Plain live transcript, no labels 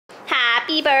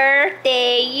Happy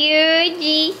birthday,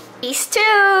 Yuji! He's 2!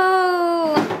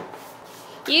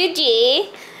 Yuji,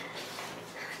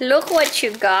 look what you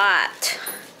got.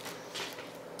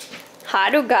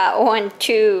 Haru got one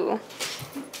too.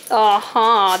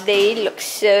 They look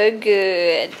so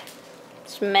good.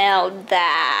 Smell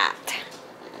that.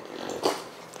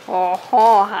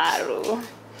 Haru.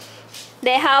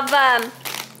 They have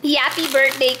Yappy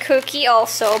birthday cookie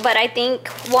also, but I think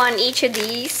one each of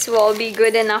these will be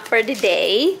good enough for the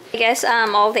day. I guess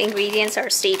all the ingredients are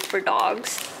safe for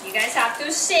dogs. You guys have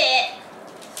to sit.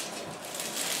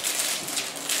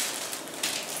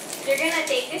 They're gonna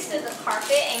take this to the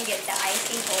carpet and get the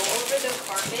icing all over the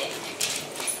carpet.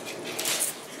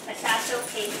 But that's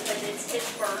okay because it's his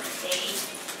birthday.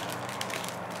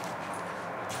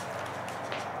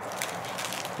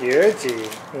 Yuji,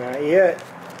 not yet.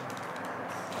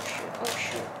 Oh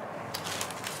shoot.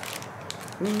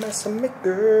 Mess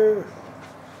maker.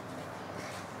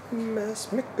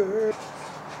 Mess maker.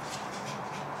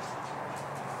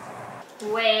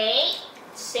 Wait.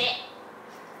 Sit.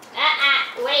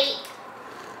 Wait.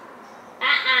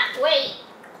 Wait.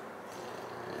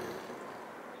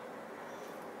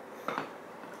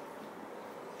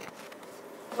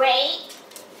 Wait.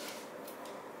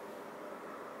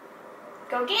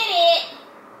 Go get it.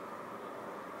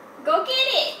 Go get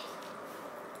it.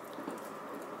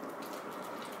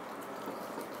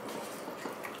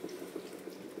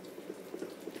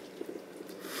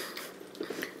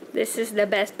 This is the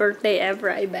best birthday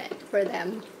ever, I bet, for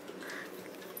them.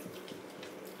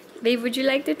 Babe, would you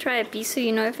like to try a piece so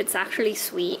you know if it's actually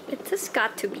sweet? It just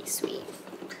got to be sweet.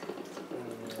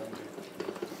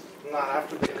 Not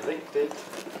after they licked it.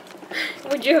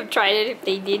 Would you have tried it if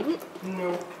they didn't?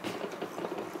 No.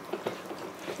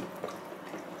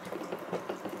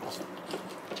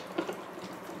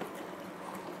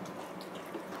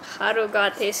 Haru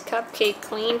got his cupcake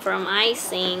clean from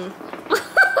icing.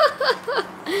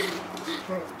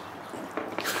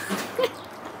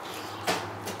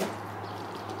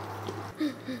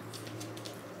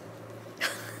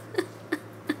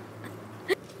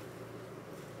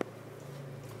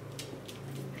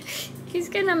 He's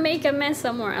gonna make a mess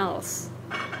somewhere else.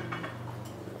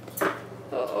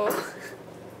 Uh-oh.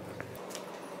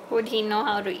 Would he know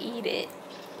how to eat it?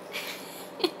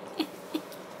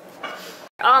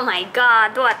 Oh my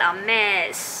god, what a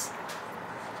mess!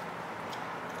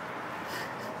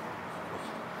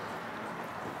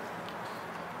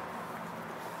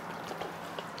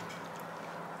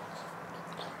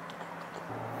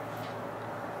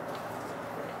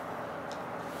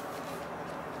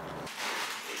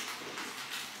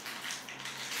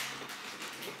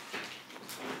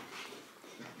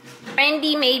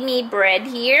 Randy made me bread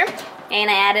here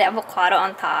and I added avocado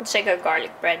on top. It's like a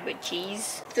garlic bread with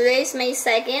cheese. Today's May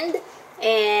 2nd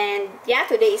and yeah,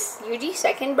 today's Yuji's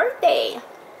 2nd birthday.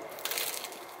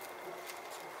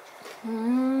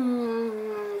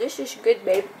 This is good,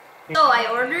 babe. So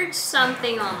I ordered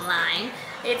something online.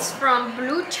 It's from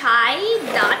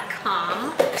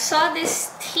bluechai.com. Saw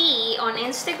this tea on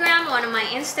Instagram. One of my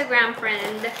Instagram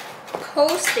friends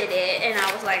posted it and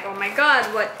I was like, oh my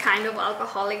god, what kind of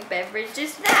alcoholic beverage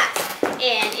is that?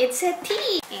 And it's a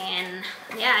tea. And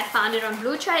yeah, I found it on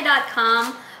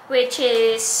bluechai.com, which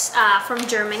is from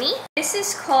Germany. This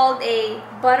is called a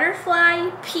butterfly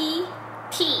pea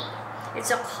tea.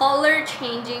 It's a color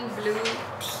changing blue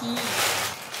tea.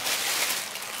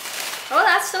 Oh,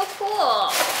 that's so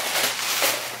cool.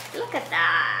 Look at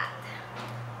that.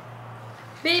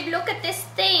 Babe, look at this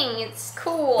thing. It's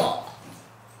cool.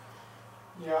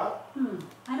 Yeah.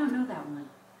 I don't know that one.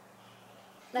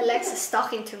 Alexa's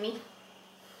talking to me.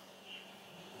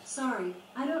 Sorry,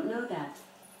 I don't know that.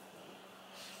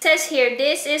 It says here,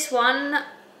 this is one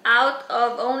out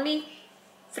of only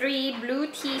 3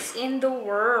 blue teas in the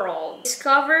world.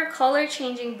 Discover color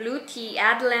changing blue tea.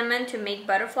 Add lemon to make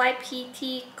butterfly pea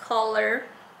tea color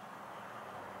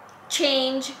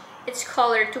change its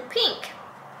color to pink.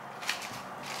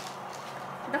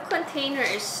 The container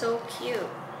is so cute.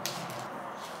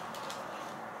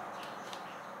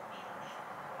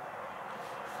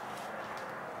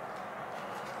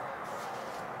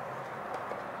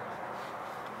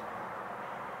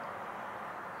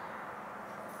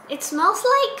 It smells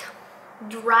like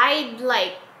dried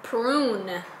like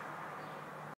prune.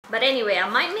 But anyway, I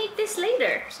might make this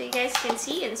later so you guys can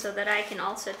see and so that I can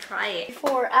also try it.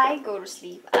 Before I go to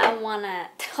sleep, I wanna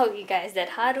tell you guys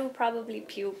that Haru probably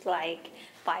puked like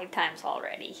 5 times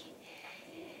already.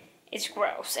 It's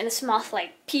gross and it smells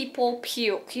like people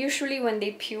puke. Usually when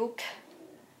they puke,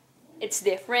 it's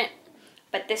different,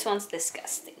 but this one's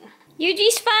disgusting.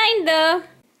 Yuji's fine though.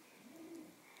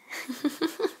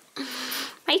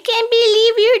 can't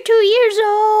believe you're 2 years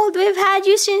old. We've had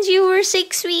you since you were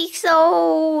 6 weeks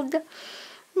old.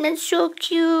 That's so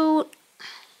cute.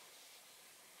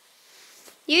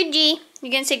 Yuji,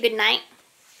 you gonna say goodnight?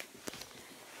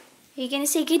 You gonna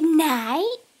say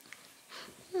goodnight?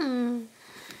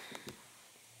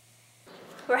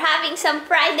 We're having some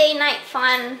Friday night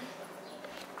fun.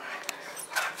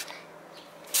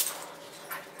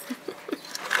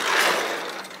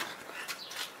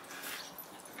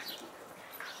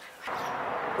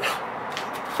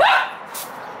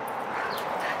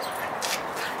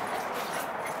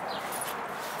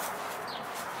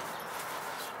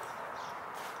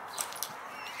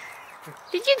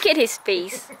 Did you get his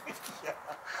face? Yeah.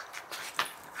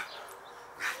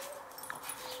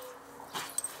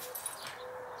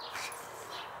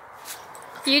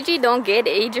 Yuji don't get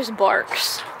it, he just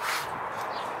barks.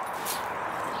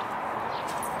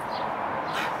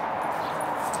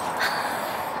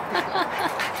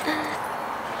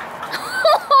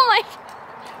 Oh my!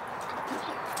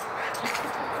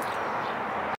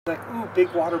 Like, ooh, big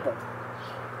water bug.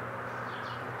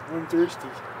 I'm thirsty.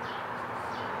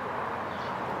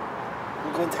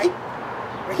 I'm going tight.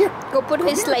 Right here. Go put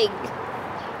his here. leg.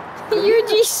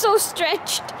 Yuji's so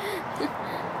stretched.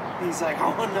 He's like,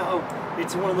 oh no,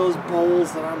 it's one of those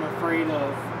bowls that I'm afraid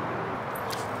of.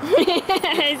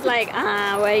 He's like,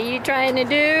 what are you trying to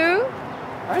do?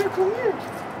 Right, come here.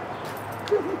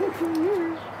 Come here. Come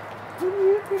here.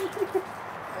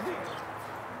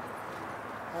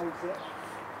 How's that?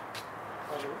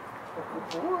 Oh, good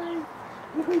boy.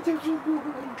 Look at you, good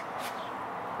boy.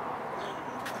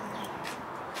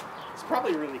 It's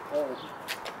probably really cold.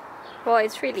 Well,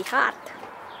 it's really hot.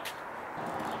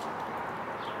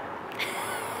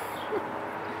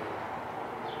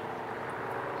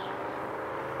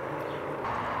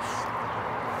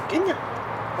 Kenya,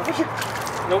 over here.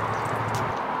 Nope.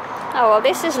 Oh, well,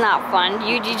 this is not fun.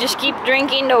 Yuji just keep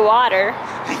drinking the water.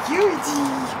 Yuji!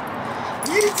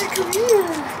 Yuji, come here!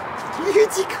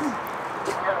 Yuji, come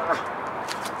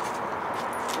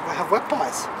I have wet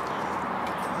paws. I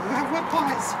have wet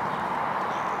paws.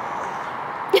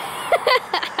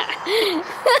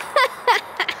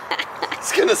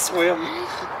 He's gonna swim.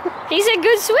 He's a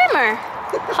good swimmer.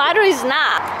 Haru is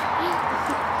not.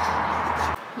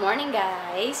 Morning,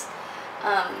 guys.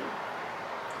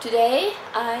 Today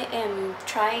I am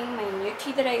trying my new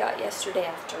tea that I got yesterday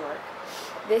after work.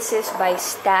 This is by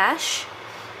Stash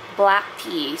Black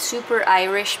Tea, Super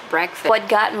Irish Breakfast. What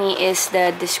got me is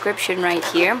the description right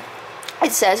here.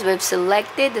 It says we've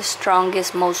selected the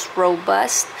strongest, most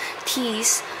robust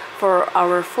teas for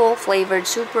our full-flavored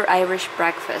Super Irish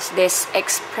breakfast. This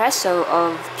espresso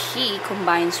of tea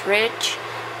combines rich,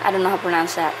 I don't know how to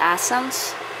pronounce that,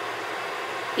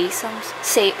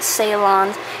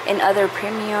 Ceylon, and other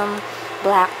premium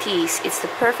black teas. It's the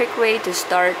perfect way to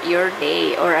start your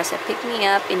day or as a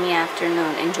pick-me-up in the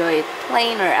afternoon. Enjoy it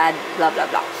plain or add blah blah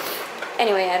blah.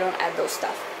 Anyway, I don't add those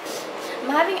stuff. I'm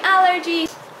having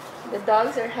allergies. The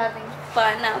dogs are having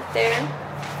fun out there.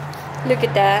 Look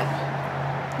at that.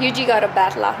 Yuji got a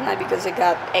bath last night because it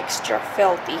got extra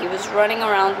filthy. He was running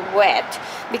around wet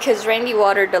because Randy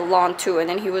watered the lawn too, and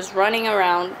then he was running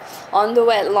around on the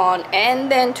wet lawn and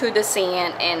then to the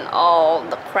sand, and all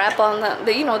the crap on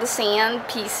the sand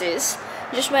pieces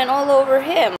just went all over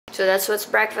him. So that's what's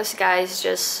breakfast, guys.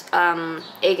 Just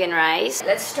egg and rice.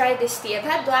 Let's try this tea. I've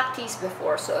had black teas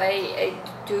before, so I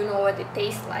do know what it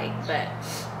tastes like, but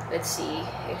let's see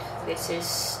if this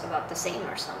is about the same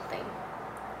or something.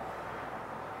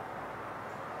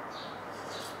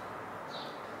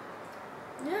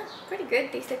 Yeah, pretty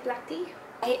good. Tastes like black tea.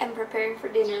 I am preparing for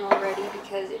dinner already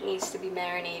because it needs to be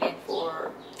marinated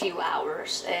for a few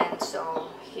hours, and so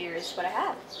here's what I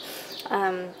have.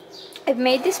 I've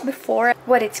made this before.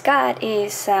 What it's got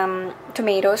is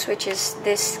tomatoes, which is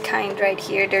this kind right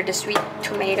here. They're the sweet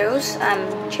tomatoes,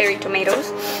 cherry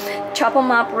tomatoes. Chop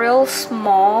them up real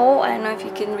small. I don't know if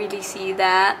you can really see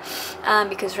that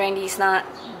because Randy's not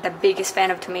the biggest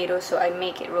fan of tomatoes, so I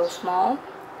make it real small.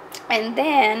 And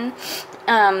then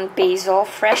basil,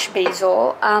 fresh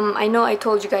basil. I know I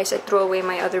told you guys I threw away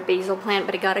my other basil plant,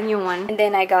 but I got a new one. And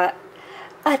then I got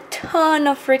a ton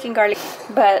of freaking garlic,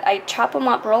 but I chop them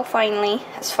up real finely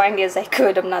as I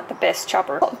could. I'm not the best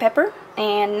chopper. Salt and pepper.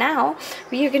 And now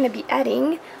we are going to be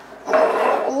adding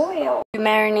oil. You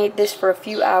marinate this for a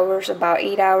few hours, about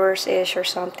 8 hours ish or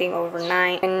something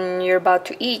overnight. When you're about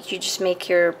to eat, you just make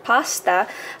your pasta.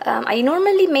 I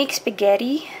normally make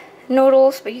spaghetti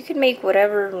noodles, but you can make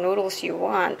whatever noodles you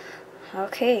want.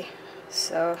 Okay,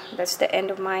 so that's the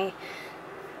end of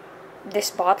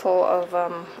this bottle of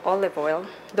olive oil,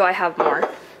 though I have more.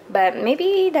 but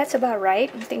maybe that's about right.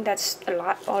 I think that's a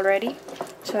lot already.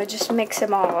 So I just mix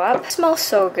them all up. It smells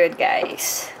so good,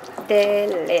 guys.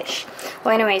 Delish.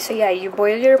 Well, anyway, so yeah, you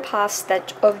boil your pasta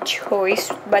of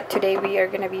choice, but today we are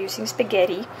gonna be using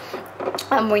spaghetti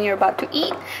when you're about to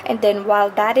eat. And then while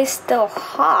that is still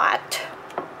hot,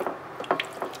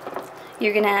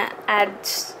 you're gonna add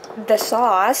the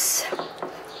sauce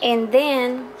and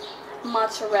then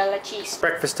mozzarella cheese.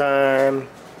 Breakfast time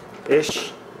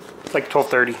ish. It's like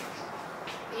 12:30.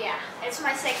 Yeah, it's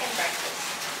my second breakfast.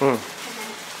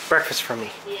 Breakfast for me.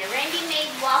 Yeah, Randy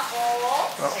made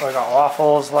waffles. Oh, I got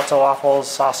waffles, lots of waffles,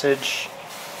 sausage.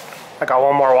 I got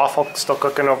one more waffle still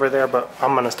cooking over there, but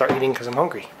I'm gonna start eating because I'm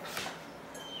hungry.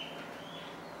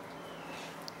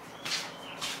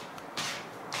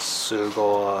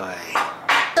 Sugoi.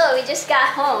 So we just got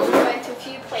home, we went to a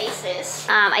few places.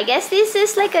 I guess this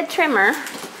is like a trimmer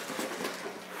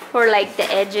for like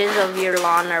the edges of your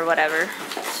lawn or whatever.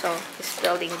 So just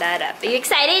building that up. Are you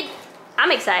excited?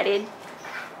 I'm excited.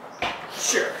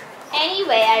 Sure.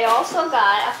 Anyway, I also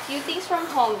got a few things from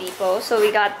Home Depot. So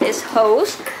we got this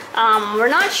hose. We're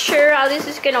not sure how this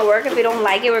is gonna work. If we don't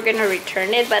like it, we're gonna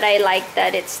return it. But I like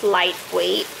that it's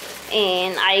lightweight.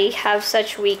 And I have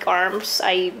such weak arms.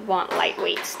 I want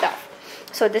lightweight stuff.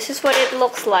 So this is what it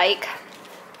looks like.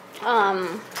 So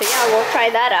yeah, we'll try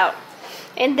that out.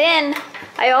 And then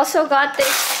I also got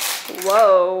this.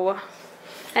 Whoa.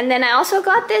 And then I also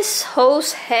got this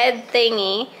hose head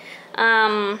thingy.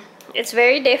 It's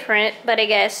very different, but I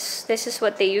guess this is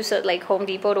what they use at like Home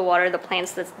Depot to water the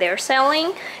plants that they're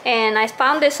selling. And I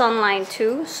found this online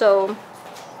too. So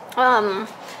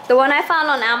the one I found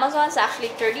on Amazon is actually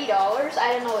 $30.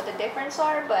 I don't know what the difference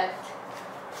are, but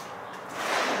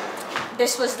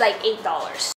this was like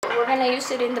 $8. We're gonna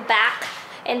use it in the back,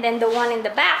 and then the one in the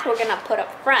back we're gonna put up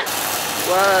front.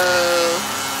 Whoa.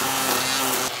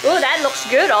 Oh, that looks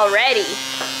good already.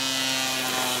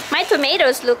 My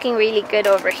tomatoes looking really good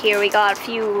over here. We got a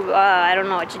few, I don't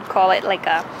know what you'd call it, like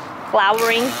a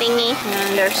flowering thingy.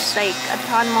 And there's like a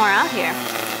ton more out here.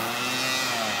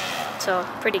 So,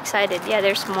 pretty excited. Yeah,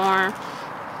 there's more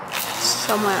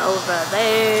somewhere over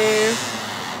there.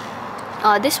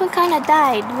 Oh, this one kind of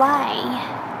died. Why?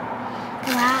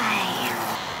 Why?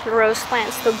 The rose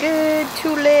plants look good.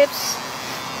 Tulips,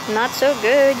 not so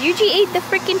good. Yuji ate the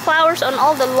freaking flowers on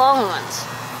all the long ones.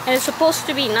 And it's supposed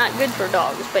to be not good for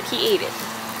dogs, but he ate it.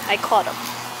 I caught him.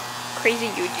 Crazy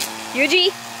Yuji.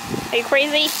 Yuji, are you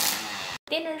crazy?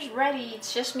 Dinner's ready.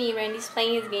 It's just me. Randy's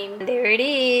playing his game. There it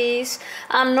is.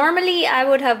 Normally I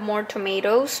would have more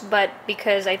tomatoes, but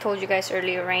because I told you guys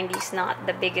earlier, Randy's not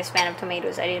the biggest fan of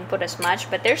tomatoes, I didn't put as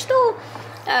much. But there's still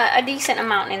a decent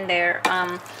amount in there.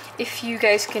 If you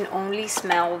guys can only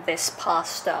smell this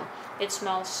pasta, it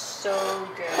smells so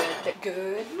good.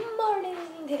 Good morning.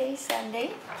 Today's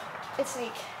Sunday. It's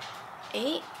like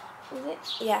 8, is it?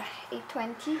 Yeah,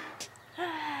 8:20.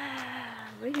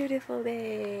 Beautiful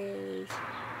days.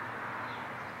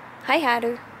 Hi,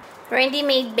 Haru. Randy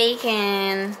made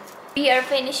bacon. We are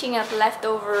finishing up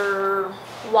leftover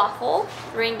waffle.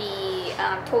 Randy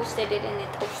toasted it in the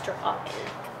toaster oven.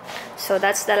 So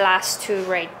that's the last two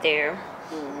right there.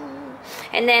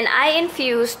 And then I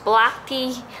infused black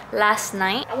tea last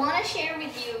night. I want to share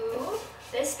with you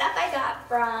this stuff I got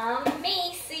from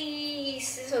Macy's.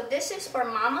 So this is for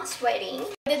Mama's wedding.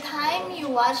 By the time you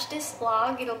watch this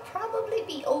vlog, it'll probably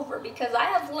be over because I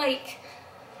have like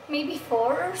maybe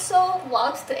 4 or so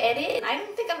vlogs to edit. I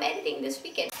don't think I'm editing this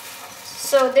weekend.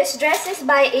 So this dress is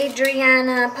by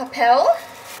Adriana Papel.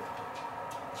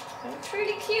 It's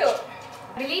really cute.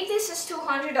 I believe this is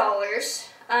 $200.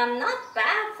 Not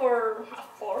bad for a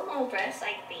formal dress,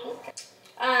 I think.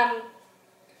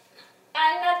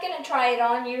 I'm not gonna try it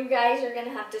on. You guys are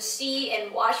gonna have to see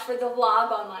and watch for the vlog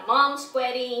on my mom's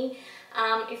wedding.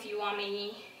 If you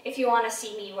want to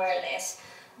see me wear this.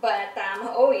 But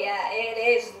oh yeah, it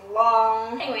is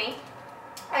long. Anyway,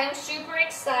 I'm super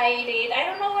excited. I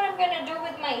don't know what I'm gonna do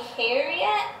with my hair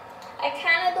yet. I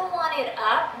kind of don't want it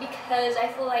up because I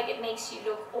feel like it makes you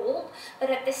look old.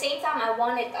 But at the same time, I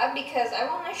want it up because I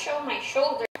want to show my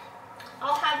shoulder.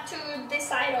 I'll have to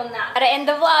decide on that. Gotta end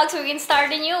the vlog so we can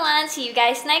start a new one. See you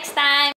guys next time.